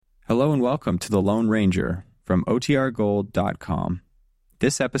Hello and welcome to The Lone Ranger from OTRGold.com.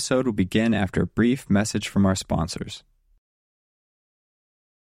 This episode will begin after a brief message from our sponsors.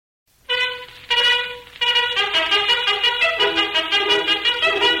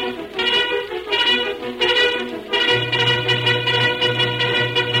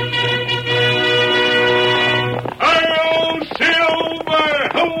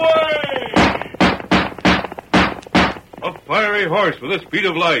 Fiery horse with a speed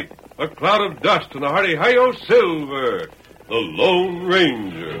of light, a cloud of dust, and a hearty hi-yo silver, the Lone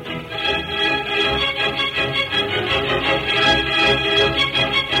Ranger.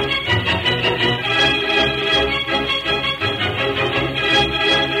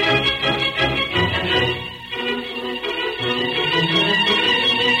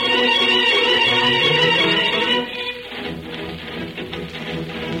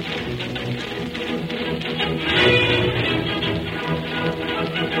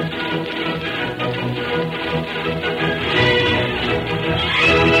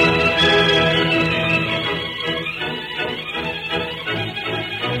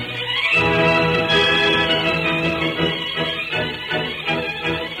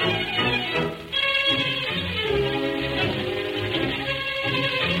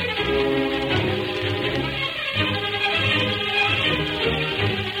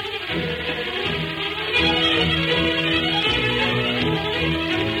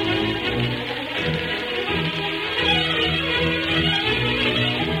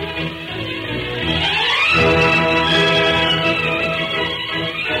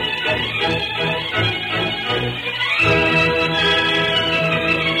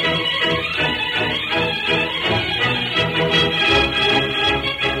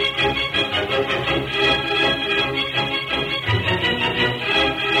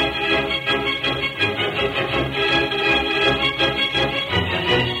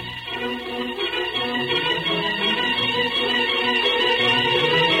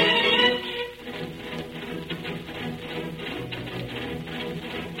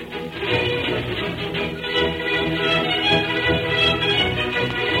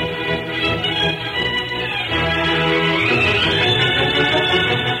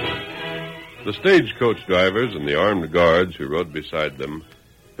 The stagecoach drivers and the armed guards who rode beside them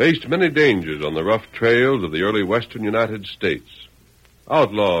faced many dangers on the rough trails of the early western United States.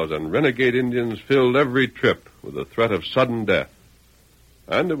 Outlaws and renegade Indians filled every trip with the threat of sudden death.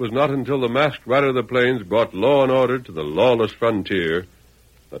 And it was not until the masked rider of the plains brought law and order to the lawless frontier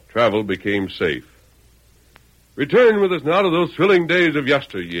that travel became safe. Return with us now to those thrilling days of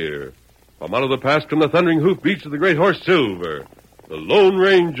yesteryear. From out of the past come the thundering hoofbeats of the great horse Silver. The Lone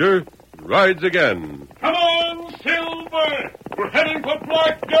Ranger rides again. Come on, Silver! We're heading for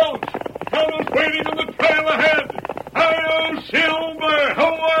Black Gulch. Troubles waiting on the trail ahead. Hi-yo, Silver!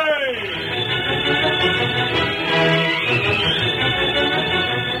 Away!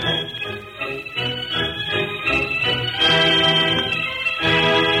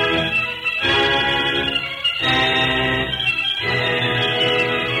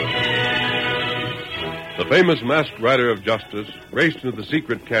 The famous masked rider of justice raced into the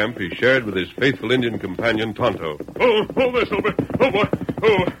secret camp he shared with his faithful Indian companion, Tonto. Oh, there, Silver. Oh, boy.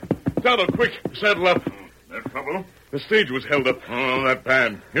 Oh, saddle quick. Saddle up. There's trouble. The stage was held up. Oh, that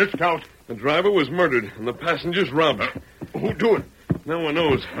bad. Here, Scout. The driver was murdered and the passengers robbed. Who do it? No one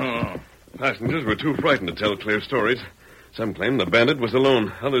knows. Oh. Passengers were too frightened to tell clear stories. Some claim the bandit was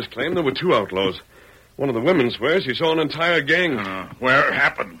alone. Others claim there were two outlaws. One of the women swears she saw an entire gang. Where it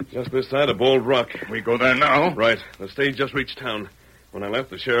happened? Just this side of Bald Rock. We go there now? Right. The stage just reached town. When I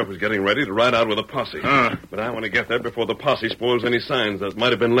left, the sheriff was getting ready to ride out with a posse. But I want to get there before the posse spoils any signs that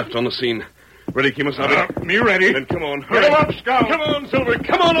might have been left on the scene. Ready, Kemosabe? Me ready. Then come on, hurry. Get him up, Scout. Come on, Silver.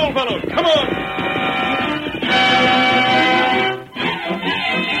 Come on, old fellow. Come on.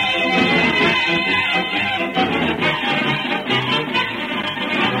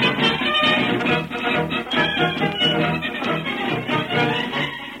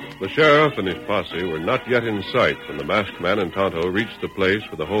 The sheriff and his posse were not yet in sight when the masked man and Tonto reached the place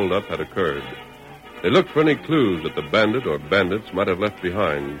where the holdup had occurred. They looked for any clues that the bandit or bandits might have left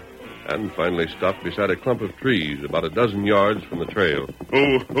behind, and finally stopped beside a clump of trees about a dozen yards from the trail.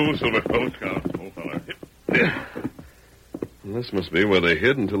 Oh, Silver. Oh, Scout. Oh, fella. This must be where they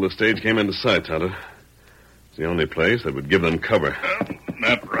hid until the stage came into sight, Tonto. It's the only place that would give them cover.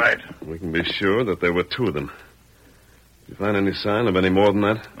 That's right. We can be sure that there were two of them. Did you find any sign of any more than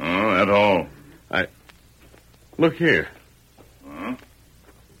that? Oh, at all. Look here. Huh?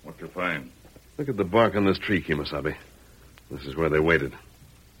 What you find? Look at the bark on this tree, Kemosabe. This is where they waited.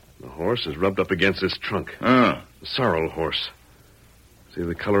 The horse is rubbed up against this trunk. Ah. The sorrel horse. See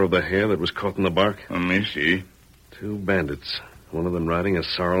the color of the hair that was caught in the bark? Let me see. 2 bandits, one of them riding a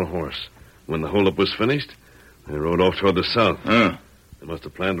sorrel horse. When the holdup was finished, they rode off toward the south. They must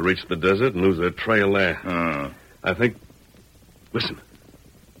have planned to reach the desert and lose their trail there. I think... Listen.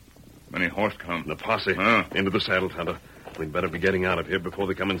 Many horse come. The posse. Into the saddle, Tonto. We'd better be getting out of here before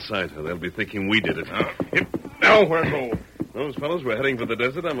they come in sight, or they'll be thinking we did it. Now where go? Those fellows were heading for the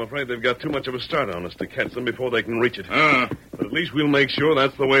desert. I'm afraid they've got too much of a start on us to catch them before they can reach it. But at least we'll make sure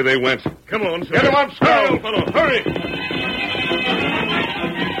that's the way they went. Come on, sir. Get him up, Scout! Fellow. Hurry!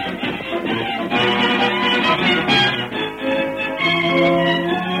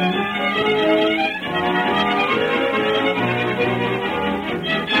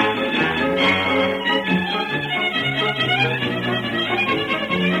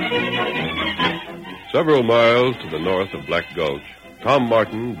 Several miles to the north of Black Gulch, Tom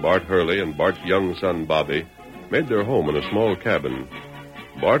Martin, Bart Hurley, and Bart's young son, Bobby, made their home in a small cabin.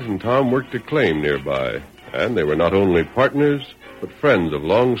 Bart and Tom worked a claim nearby, and they were not only partners, but friends of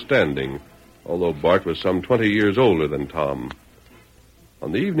long standing, although Bart was some 20 years older than Tom.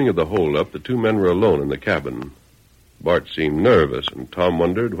 On the evening of the holdup, the 2 men were alone in the cabin. Bart seemed nervous, and Tom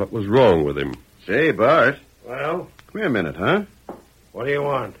wondered what was wrong with him. Say, Bart. Well? Come here a minute, huh? What do you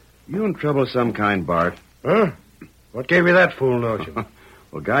want? You in trouble of some kind, Bart. Huh? What gave you that fool notion?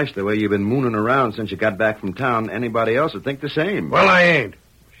 Well, gosh, the way you've been mooning around since you got back from town, anybody else would think the same. Well, I ain't.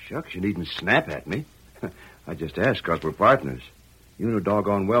 Shucks, you needn't snap at me. I just asked because we're partners. You knew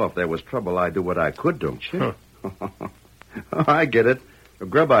doggone well if there was trouble, I'd do what I could, don't you? Huh. Oh, I get it. The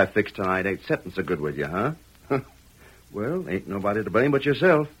grub I fixed tonight ain't setting so good with you, huh? Well, ain't nobody to blame but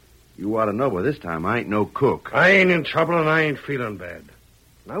yourself. You ought to know by this time I ain't no cook. I ain't in trouble and I ain't feeling bad.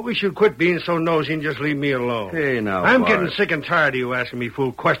 I wish you'd quit being so nosy and just leave me alone. Hey, now, I'm Bart. getting sick and tired of you asking me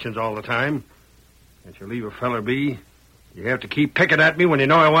fool questions all the time. Can't you leave a feller be? You have to keep picking at me when you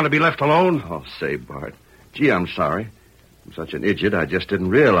know I want to be left alone. Oh, say, Bart. Gee, I'm sorry. I'm such an idiot, I just didn't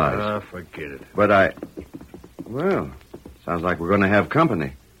realize. Forget it. But Well, sounds like we're going to have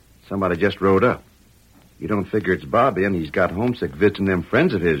company. Somebody just rode up. You don't figure it's Bobby and he's got homesick visiting them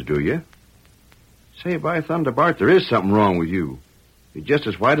friends of his, do you? Say, by thunder, Bart, there is something wrong with you. You're just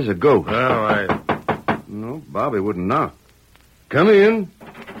as white as a ghost. Well, No, Bobby wouldn't knock. Come in.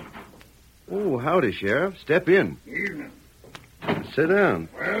 Oh, howdy, Sheriff. Step in. Evening. Sit down.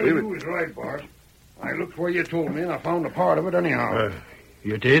 Well, you was right, Bart. I looked where you told me, and I found a part of it anyhow.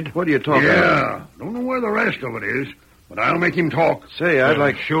 You did? What are you talking about? Yeah. Don't know where the rest of it is, but I'll make him talk. Say, I'd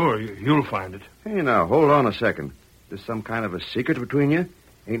like... Sure, you'll find it. Hey, now, hold on a second. Is some kind of a secret between you?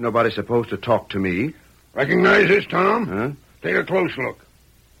 Ain't nobody supposed to talk to me. Recognize this, Tom? Huh? Take a close look.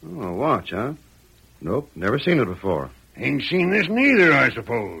 Oh, a watch, huh? Nope, never seen it before. Ain't seen this neither, I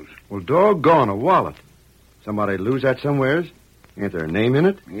suppose. Well, doggone, a wallet. Somebody lose that somewheres? Ain't there a name in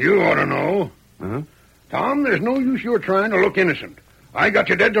it? You ought to know. Uh-huh. Tom, there's no use you're trying to look innocent. I got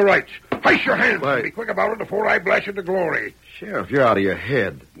you dead to rights. Heist your hands. Why- Be quick about it before I blast you to glory. Sheriff, you're out of your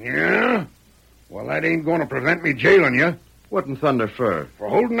head. Yeah? Well, that ain't going to prevent me jailing you. What in thunder for? For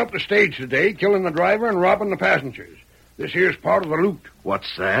holding up the stage today, killing the driver, and robbing the passengers. This here's part of the loot.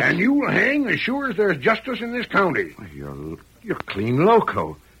 What's that? And you'll hang as sure as there's justice in this county. You're clean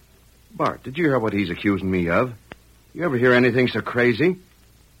loco. Bart, did you hear what he's accusing me of? You ever hear anything so crazy?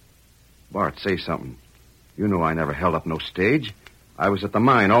 Bart, say something. You know I never held up no stage. I was at the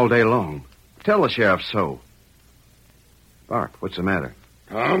mine all day long. Tell the sheriff so. Bart, what's the matter?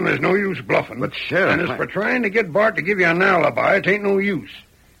 Tom, there's no use bluffing. But, Sheriff, And as for trying to get Bart to give you an alibi, it ain't no use.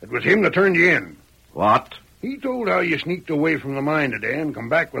 It was him that turned you in. What? He told how you sneaked away from the mine today and come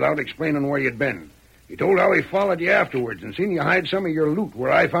back without explaining where you'd been. He told how he followed you afterwards and seen you hide some of your loot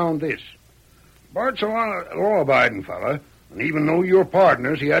where I found this. Bart's a law-abiding fella, and even though you're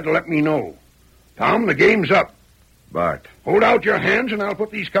partners, he had to let me know. Tom, the game's up. Bart. Hold out your hands, and I'll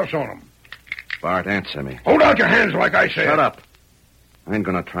put these cuffs on them. Bart, answer me. Hold out your hands like I said. Shut up. I ain't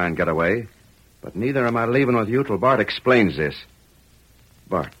gonna try and get away. But neither am I leaving with you till Bart explains this.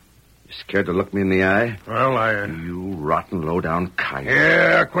 Bart, you scared to look me in the eye? Well, You rotten, low-down kite.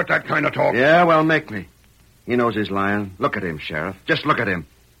 Yeah, quit that kind of talk. Yeah, well, make me. He knows he's lying. Look at him, Sheriff. Just look at him.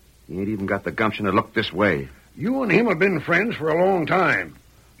 He ain't even got the gumption to look this way. You and him have been friends for a long time.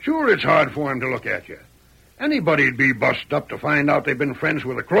 Sure, it's hard for him to look at you. Anybody'd be bust up to find out they've been friends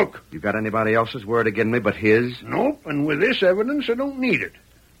with a crook. You got anybody else's word against me but his? Nope, and with this evidence, I don't need it.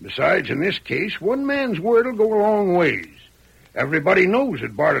 Besides, in this case, one man's word'll go a long ways. Everybody knows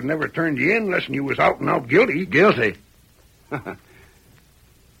that Bart had never turned you in unless you was out and out guilty. Guilty?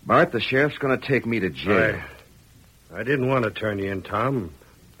 Bart, the sheriff's going to take me to jail. I didn't want to turn you in, Tom,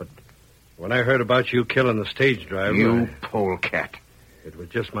 but when I heard about you killing the stage driver... You polecat. It was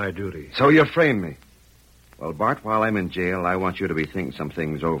just my duty. So you framed me. Well, Bart, while I'm in jail, I want you to be thinking some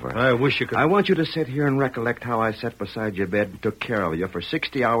things over. I wish you could... I want you to sit here and recollect how I sat beside your bed and took care of you for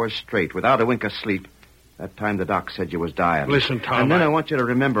 60 hours straight without a wink of sleep. That time the doc said you was dying. Listen, Tom... And then I want you to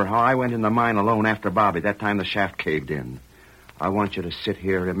remember how I went in the mine alone after Bobby, that time the shaft caved in. I want you to sit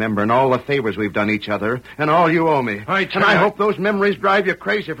here remembering all the favors we've done each other and all you owe me. And I hope those memories drive you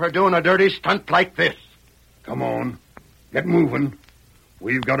crazy for doing a dirty stunt like this. Come on. Get moving.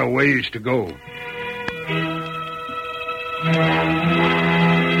 We've got a ways to go.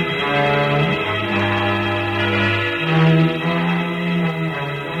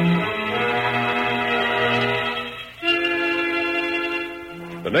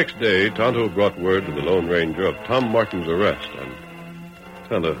 The next day, Tonto brought word to the Lone Ranger of Tom Martin's arrest, and...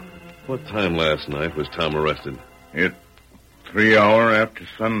 Tonto, what time last night was Tom arrested? 3 hours after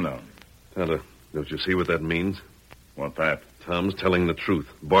sundown. Tonto, don't you see what that means? What that? Tom's telling the truth.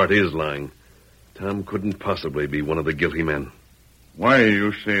 Bart is lying. Tom couldn't possibly be one of the guilty men. Why do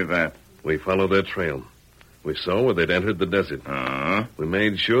you say that? We followed their trail. We saw where they'd entered the desert. We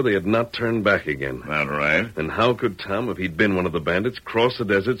made sure they had not turned back again. That right? And how could Tom, if he'd been one of the bandits, cross the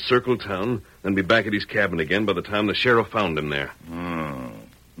desert, circle town, and be back at his cabin again by the time the sheriff found him there?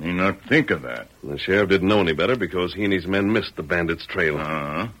 Me not think of that. The sheriff didn't know any better because he and his men missed the bandits' trail.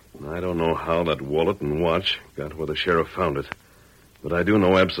 Uh-huh. I don't know how that wallet and watch got where the sheriff found it. But I do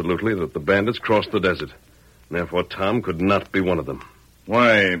know absolutely that the bandits crossed the desert. And therefore, Tom could not be one of them.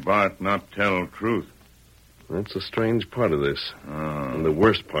 Why Bart not tell truth? That's a strange part of this. And the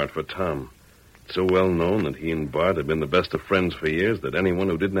worst part for Tom. It's so well known that he and Bart have been the best of friends for years that anyone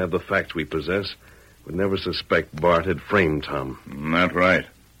who didn't have the facts we possess would never suspect Bart had framed Tom. That right.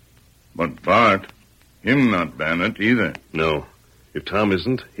 But Bart, him not bandit either. No. If Tom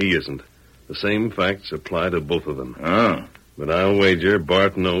isn't, he isn't. The same facts apply to both of them. But I'll wager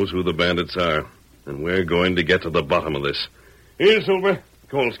Bart knows who the bandits are. And we're going to get to the bottom of this. Here, Silver.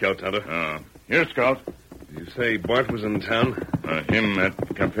 Call Scout, Tonto. Here, Scout. Did you say Bart was in town? Him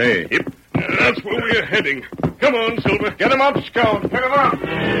at cafe. Yep. That's where we're heading. Come on, Silver. Get him up, Scout. Pick him up.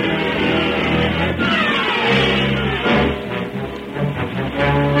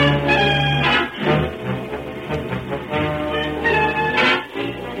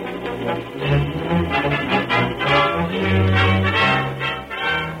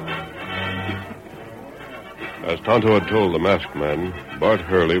 As Tonto had told the masked man, Bart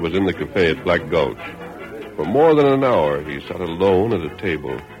Hurley was in the cafe at Black Gulch. For more than an hour, he sat alone at a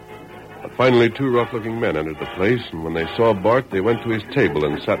table. But finally, two rough-looking men entered the place, and when they saw Bart, they went to his table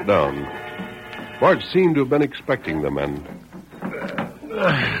and sat down. Bart seemed to have been expecting the men.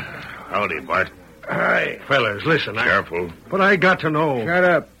 Howdy, Bart. Hi, fellas, listen. Careful. But I got to know. Shut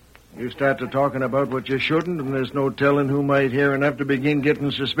up. You start to talking about what you shouldn't, and there's no telling who might hear enough to begin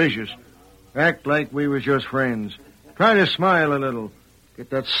getting suspicious. Act like we was just friends. Try to smile a little.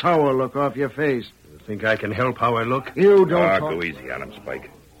 Get that sour look off your face. You think I can help how I look? You don't talk. Go easy on him,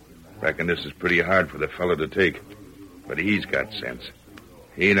 Spike. Reckon this is pretty hard for the fella to take. But he's got sense.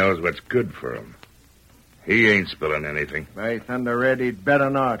 He knows what's good for him. He ain't spilling anything. By thunder, Red, he'd better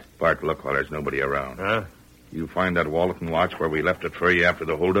not. Bart, look while there's nobody around. Huh? You find that wallet and watch where we left it for you after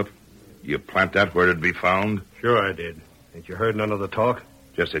the holdup? You plant that where it'd be found? Sure I did. Ain't you heard none of the talk?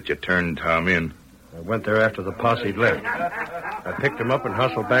 Just that you turned Tom in. I went there after the posse'd left. I picked him up and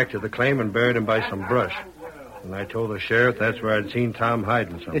hustled back to the claim and buried him by some brush. And I told the sheriff that's where I'd seen Tom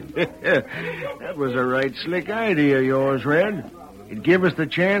hiding something. That was a right slick idea of yours, Red. It'd give us the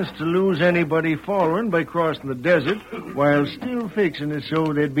chance to lose anybody following by crossing the desert while still fixing it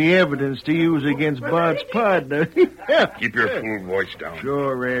so there'd be evidence to use against Bart's partner. Keep your fool voice down.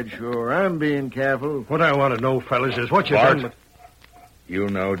 Sure, Red, sure. I'm being careful. What I want to know, fellas, is what you Bart, done with... You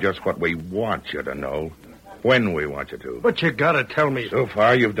know just what we want you to know, when we want you to. But you gotta tell me... So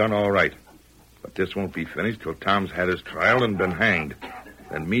far, you've done all right. But this won't be finished till Tom's had his trial and been hanged.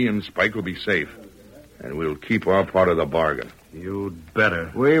 Then me and Spike will be safe. And we'll keep our part of the bargain. You'd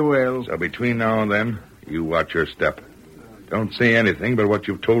better. We will. So between now and then, you watch your step. Don't say anything but what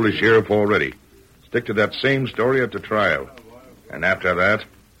you've told the sheriff already. Stick to that same story at the trial. And after that,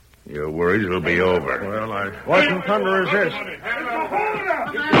 your worries will be over. Well, What in thunder is this?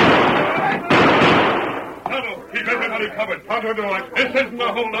 Tonto, keep everybody covered. Tonto, do it. This isn't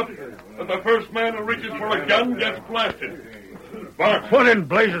a hold-up. And the first man who reaches for a gun gets blasted. Bart. What in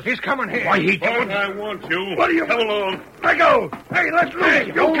blazes? He's coming here. Why, he... Bart, I want you. What are you... Come along. Let go. Hey, let's loose.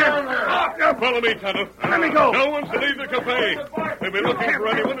 You can't... Follow me, Tonto. Let me go. No one's to leave the cafe. We'll be looking for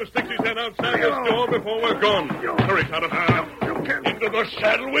anyone who sticks his head outside this door before we're gone. Hurry, Tonto. Into the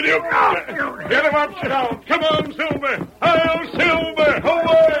saddle with you. Get him up, Scout. Come on, Silver. Hail, Silver.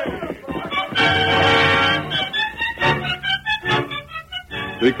 Away!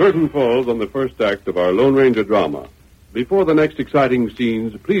 The curtain falls on the first act of our Lone Ranger drama. Before the next exciting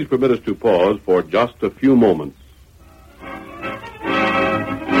scenes, please permit us to pause for just a few moments.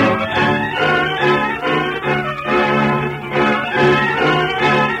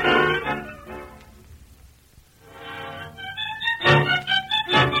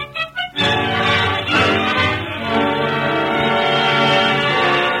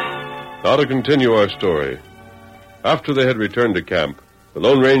 Now to continue our story. After they had returned to camp, the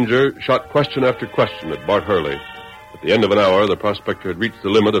Lone Ranger shot question after question at Bart Hurley. At the end of an hour, the prospector had reached the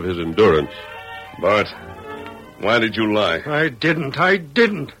limit of his endurance. Bart, why did you lie? I didn't.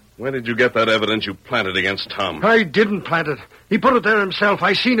 Where did you get that evidence you planted against Tom? I didn't plant it. He put it there himself.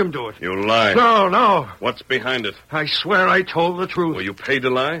 I seen him do it. You lied. No. What's behind it? I swear I told the truth. Were you paid to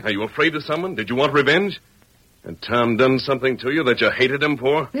lie? Are you afraid of someone? Did you want revenge? Had Tom done something to you that you hated him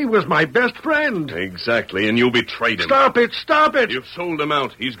for? He was my best friend. Exactly, and you betrayed him. Stop it. You've sold him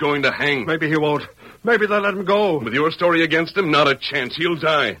out. He's going to hang. Maybe he won't. Maybe they'll let him go. With your story against him, not a chance. He'll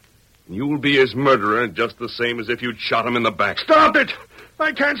die. You'll be his murderer just the same as if you'd shot him in the back. Stop it!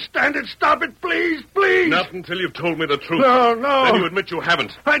 I can't stand it. Stop it, please. Not until you've told me the truth. No. Then you admit you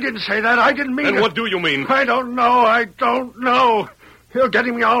haven't. I didn't say that. I didn't mean it. Then what do you mean? I don't know. You're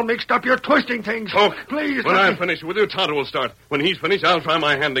getting me all mixed up. You're twisting things. Talk. Please. When I'm finished with you, Tonto will start. When he's finished, I'll try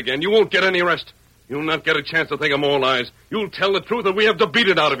my hand again. You won't get any rest. You'll not get a chance to think of more lies. You'll tell the truth, or we have to beat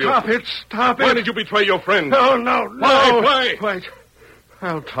it out of you. Stop it. Why did you betray your friend? No. Why? Wait.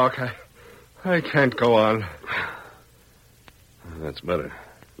 I'll talk. I can't go on. That's better.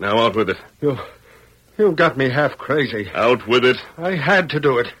 Now out with it. You got me half crazy. Out with it. I had to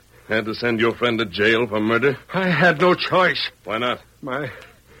do it. Had to send your friend to jail for murder? I had no choice. Why not? My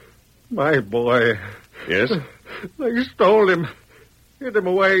boy. Yes? They stole him. Hid him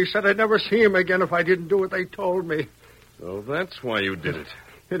away. Said I'd never see him again if I didn't do what they told me. So that's why you did it.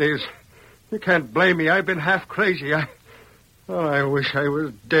 It is. You can't blame me. I've been half crazy. I wish I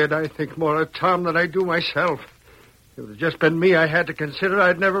was dead. I think more of Tom than I do myself. If it had just been me I had to consider,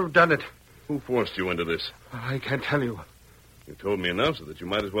 I'd never have done it. Who forced you into this? I can't tell you. You told me enough so that you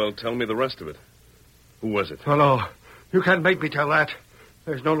might as well tell me the rest of it. Who was it? Oh, no. You can't make me tell that.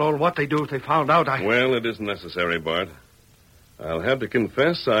 There's no knowing what they'd do if they found out. Well, it isn't necessary, Bart. I'll have to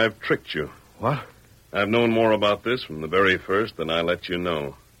confess I've tricked you. What? I've known more about this from the very first than I let you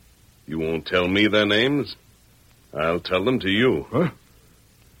know. You won't tell me their names. I'll tell them to you. Huh?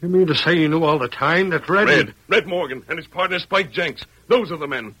 You mean to say you knew all the time that Red Morgan and his partner Spike Jenks. Those are the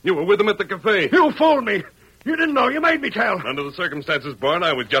men. You were with them at the cafe. You fooled me. You didn't know. You made me tell. Under the circumstances, Bart,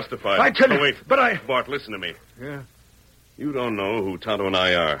 I was justified. I tell you. Oh, wait. But Bart, listen to me. Yeah? You don't know who Tonto and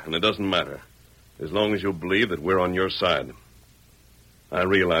I are, and it doesn't matter. As long as you believe that we're on your side. I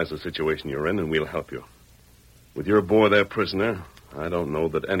realize the situation you're in, and we'll help you. With your boy there prisoner, I don't know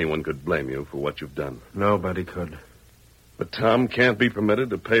that anyone could blame you for what you've done. Nobody could. But Tom can't be permitted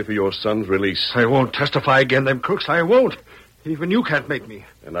to pay for your son's release. I won't testify again, them crooks. I won't. Even you can't make me.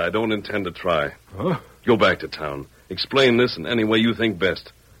 And I don't intend to try. Huh? Go back to town. Explain this in any way you think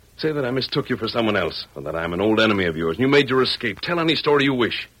best. Say that I mistook you for someone else, or that I'm an old enemy of yours, and you made your escape. Tell any story you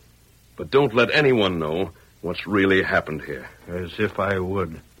wish. But don't let anyone know what's really happened here. As if I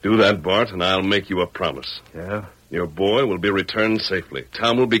would. Do that, Bart, and I'll make you a promise. Yeah? Your boy will be returned safely.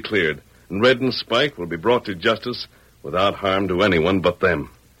 Tom will be cleared, and Red and Spike will be brought to justice without harm to anyone but them.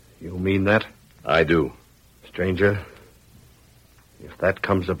 You mean that? I do. Stranger, if that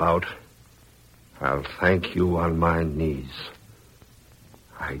comes about, I'll thank you on my knees.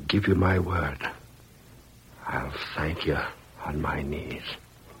 I give you my word. I'll thank you on my knees.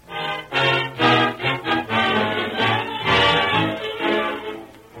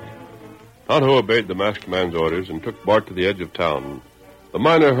 Tonto obeyed the masked man's orders and took Bart to the edge of town. The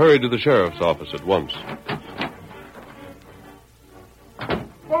miner hurried to the sheriff's office at once.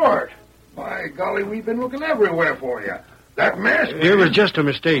 Bart, by golly, we've been looking everywhere for you. That mask... It was just a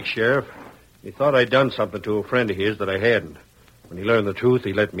mistake, Sheriff. He thought I'd done something to a friend of his that I hadn't. When he learned the truth,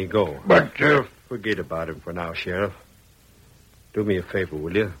 he let me go. But, Forget about him for now, Sheriff. Do me a favor,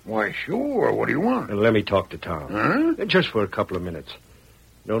 will you? Why, sure. What do you want? And let me talk to Tom. Huh? Just for a couple of minutes.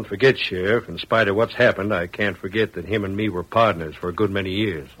 Don't forget, Sheriff, in spite of what's happened, I can't forget that him and me were partners for a good many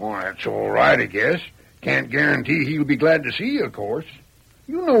years. Oh, that's all right, I guess. Can't guarantee he'll be glad to see you, of course.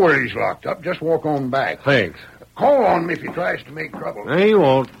 You know where he's locked up. Just walk on back. Thanks. Call on him if he tries to make trouble. No, he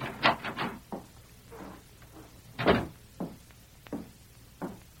won't.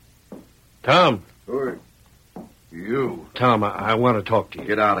 Tom. You. Tom, I want to talk to you.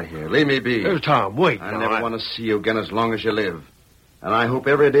 Get out of here. Leave me be. Tom, wait. I never want to see you again as long as you live. And I hope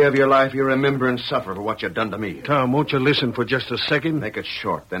every day of your life you remember and suffer for what you've done to me. Tom, won't you listen for just a second? Make it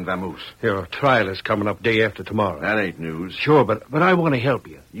short, then vamoose. Your trial is coming up day after tomorrow. That ain't news. Sure, but I want to help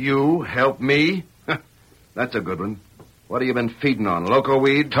you. You help me? That's a good one. What have you been feeding on, loco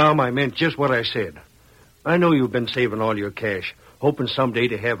weed? Tom, I meant just what I said. I know you've been saving all your cash, hoping someday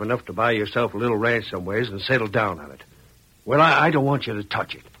to have enough to buy yourself a little ranch somewheres and settle down on it. Well, I don't want you to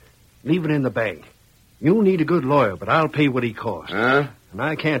touch it. Leave it in the bank. You'll need a good lawyer, but I'll pay what he costs. Huh? And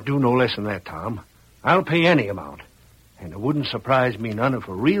I can't do no less than that, Tom. I'll pay any amount. And it wouldn't surprise me none if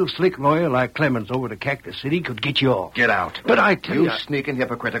a real slick lawyer like Clemens over to Cactus City could get you off. Get out. But I tell you... You sneaking,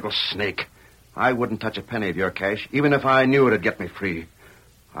 hypocritical snake. I wouldn't touch a penny of your cash, even if I knew it'd get me free.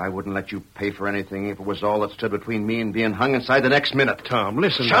 I wouldn't let you pay for anything if it was all that stood between me and being hung inside the next minute. Tom,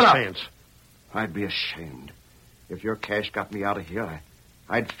 listen Shut to up. sense. I'd be ashamed. If your cash got me out of here,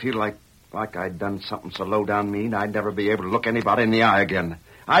 I'd feel like I'd done something so low down mean I'd never be able to look anybody in the eye again.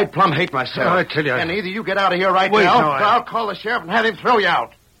 I'd plumb hate myself. I tell you... And either you get out of here right Wait, now, no, or I'll call the sheriff and have him throw you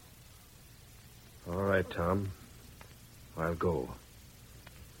out. All right, Tom. I'll go.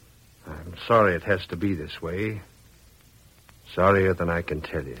 I'm sorry it has to be this way. Sorrier than I can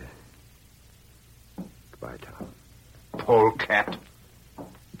tell you. Goodbye, Tom. Polecat.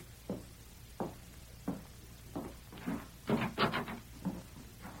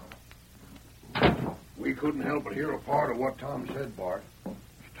 We couldn't help but hear a part of what Tom said, Bart. It's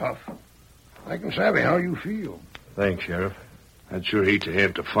tough. I can savvy how you feel. Thanks, Sheriff. I'd sure hate to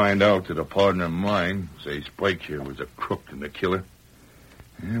have to find out that a partner of mine, say Spike here, was a crook and a killer.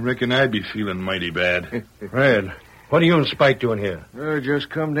 I reckon I'd be feeling mighty bad. Fred, what are you and Spike doing here? Just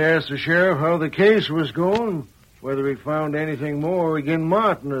come to ask the sheriff how the case was going. Whether he found anything more again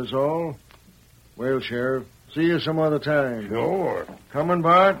Martin is all. Well, Sheriff, see you some other time. Sure. Coming,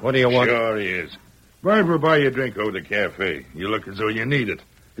 Bart? What do you want? Sure he is. Bart will buy you a drink over the cafe. You look as though you need it.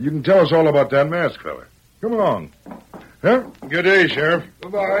 And you can tell us all about that masked fella. Come along. Huh? Good day, Sheriff.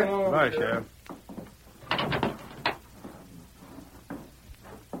 Goodbye. Bye, Sheriff.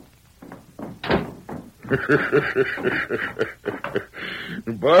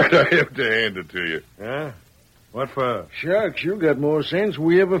 Bart, I have to hand it to you. Yeah? What for? Shucks, you got more sense than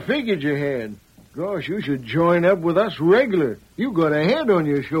we ever figured you had. Gosh, you should join up with us regular. You got a head on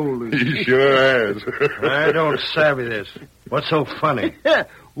your shoulders. He sure has. I don't savvy this. What's so funny?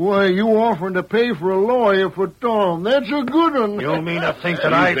 Why, you offering to pay for a lawyer for Tom. That's a good one. You mean to think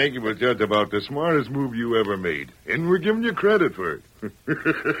that I think it was just about the smartest move you ever made. And we're giving you credit for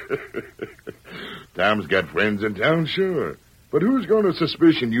it. Tom's got friends in town, sure. But who's going to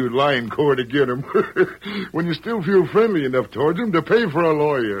suspicion you'd lie in court to get him when you still feel friendly enough towards him to pay for a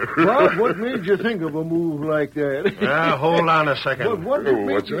lawyer? Bob, what made you think of a move like that? Now, hold on a second. What's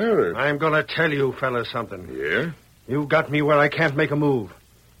the matter? I'm going to tell you fellas something. Yeah? You've got me where I can't make a move.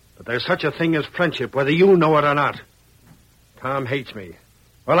 But there's such a thing as friendship, whether you know it or not. Tom hates me.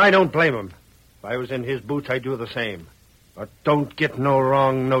 Well, I don't blame him. If I was in his boots, I'd do the same. But don't get no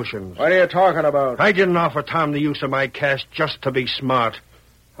wrong notions. What are you talking about? I didn't offer Tom the use of my cash just to be smart.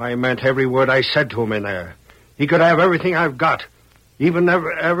 I meant every word I said to him in there. He could have everything I've got. Even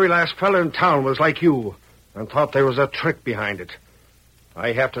every last fella in town was like you and thought there was a trick behind it.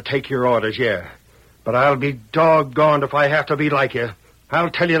 I have to take your orders, yeah. But I'll be doggone if I have to be like you. I'll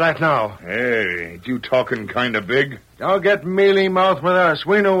tell you that now. Hey, ain't you talking kind of big? Don't get mealy mouth with us.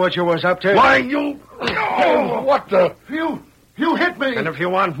 We know what you was up to. Why, you... Oh, what the... You hit me. And if you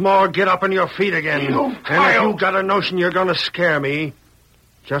want more, get up on your feet again. And if you got a notion you're going to scare me,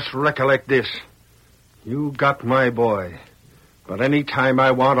 just recollect this. You got my boy. But any time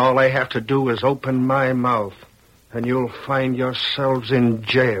I want, all I have to do is open my mouth, and you'll find yourselves in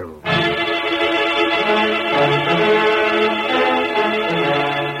jail.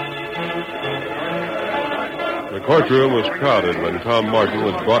 The courtroom was crowded when Tom Martin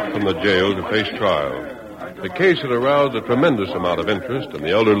was brought from the jail to face trial. The case had aroused a tremendous amount of interest, and the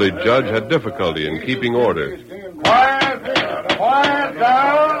elderly judge had difficulty in keeping order. Quiet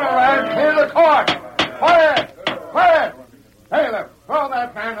down, or I'll clear the court. Quiet. Taylor, throw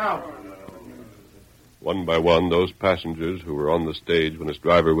that man out. One by one, those passengers who were on the stage when his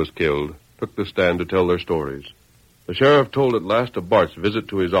driver was killed took the stand to tell their stories. The sheriff told at last of Bart's visit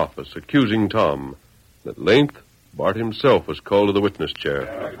to his office, accusing Tom. At length, Bart himself was called to the witness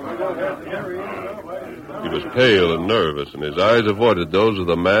chair. He was pale and nervous, and his eyes avoided those of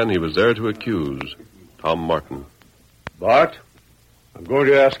the man he was there to accuse, Tom Martin. Bart, I'm going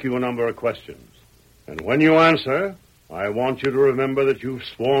to ask you a number of questions. And when you answer, I want you to remember that you've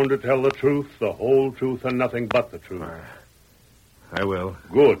sworn to tell the truth, the whole truth, and nothing but the truth. I will.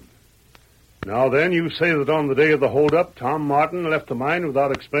 Good. Now then, you say that on the day of the holdup, Tom Martin left the mine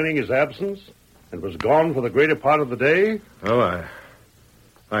without explaining his absence and was gone for the greater part of the day? Oh,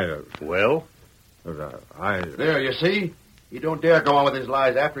 Well? There, you see? He don't dare go on with his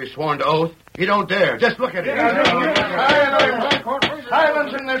lies after he's sworn to oath. He don't dare. Just look at him.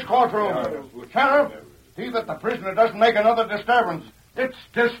 Silence in this courtroom. Sheriff, see that the prisoner doesn't make another disturbance. It's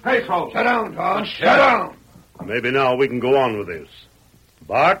disgraceful. Sit down, Tom. Sit down. Maybe now we can go on with this.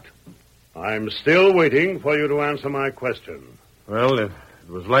 Bart, I'm still waiting for you to answer my question. Well, it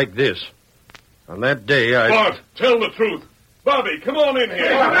was like this. On that day, Bart, tell the truth. Bobby, come on in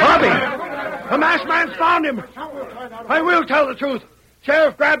here. Bobby! The masked man's found him. I will tell the truth.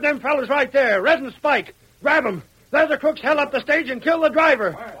 Sheriff, grab them fellas right there, Red and Spike. Grab them. They're the crooks held up the stage and killed the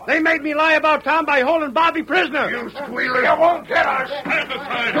driver. They made me lie about Tom by holding Bobby prisoner. You squealer. You won't get us. Stand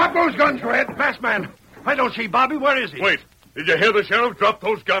aside. Drop those guns, Red. Masked man. I don't see Bobby. Where is he? Wait. Did you hear the sheriff? Drop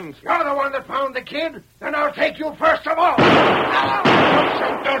those guns. You're the one that found the kid. Then I'll take you first of all.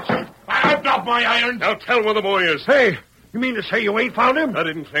 Don't shoot. I've dropped my iron. Now tell where the boy is. Hey, you mean to say you ain't found him? I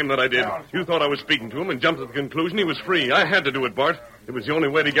didn't claim that I did. You thought I was speaking to him and jumped to the conclusion he was free. I had to do it, Bart. It was the only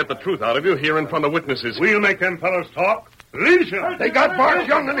way to get the truth out of you here in front of witnesses. We'll make them fellows talk. Leisha! They got Bart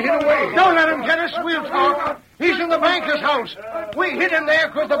Young and hid away. Don't let him get us. We'll talk. He's in the banker's house. We hid him there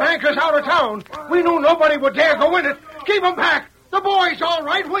because the banker's out of town. We knew nobody would dare go in it. Keep him back. The boy's all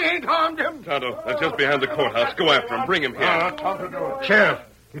right. We ain't harmed him. Tonto, that's just behind the courthouse. Go after him. Bring him here. Sheriff,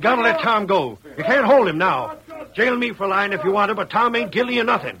 you gotta let Tom go. You can't hold him now. Jail me for lying if you want to, but Tom ain't guilty of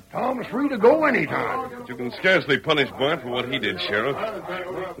nothing. Tom's free to go anytime. You can scarcely punish Bart for what he did, Sheriff.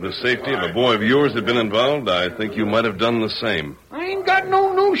 If the safety of a boy of yours had been involved, I think you might have done the same. I ain't got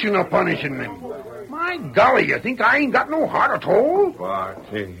no notion of punishing him. My golly, you think I ain't got no heart at all? Bart,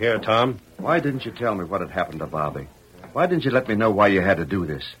 Here, Tom. why didn't you tell me what had happened to Bobby? Why didn't you let me know why you had to do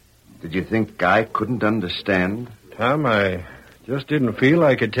this? Did you think I couldn't understand? Tom, I just didn't feel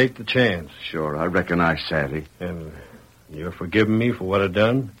I could take the chance. Sure, I reckon I savvy. And you're forgiving me for what I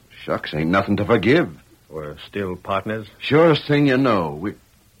done? Shucks, ain't nothing to forgive. We're still partners? Surest thing you know.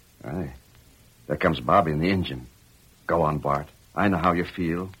 Aye. There comes Bobby in the engine. Go on, Bart. I know how you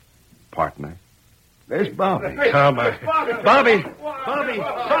feel. Partner. There's Bobby. Tom, Bobby,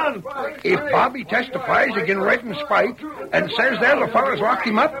 son. If Bobby testifies against Red and Spike and says they're the fellas locked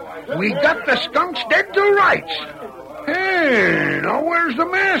him up, we got the skunks dead to rights. Hey, now where's the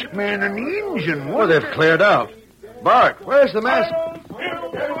masked man and the engine? Oh, they've cleared out. Bart, where's the mask?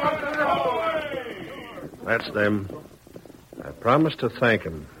 That's them. I promised to thank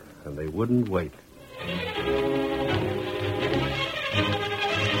them, and they wouldn't wait.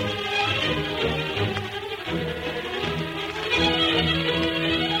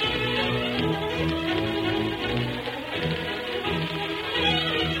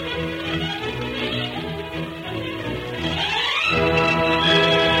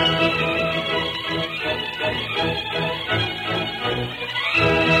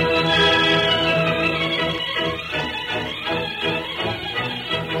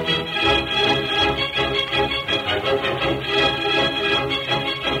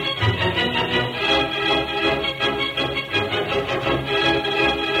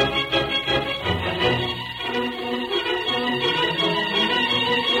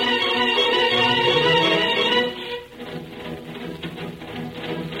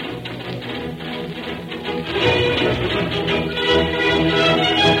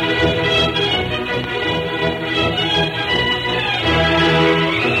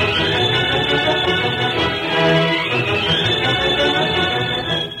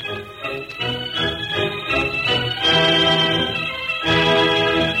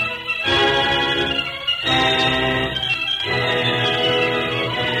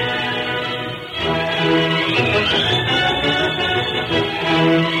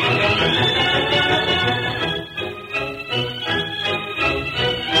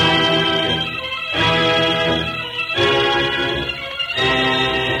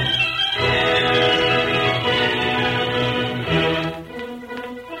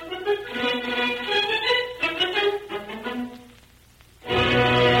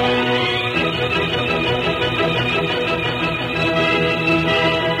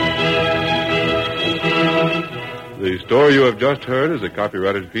 The story you have just heard is a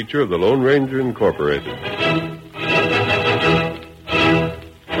copyrighted feature of the Lone Ranger Incorporated.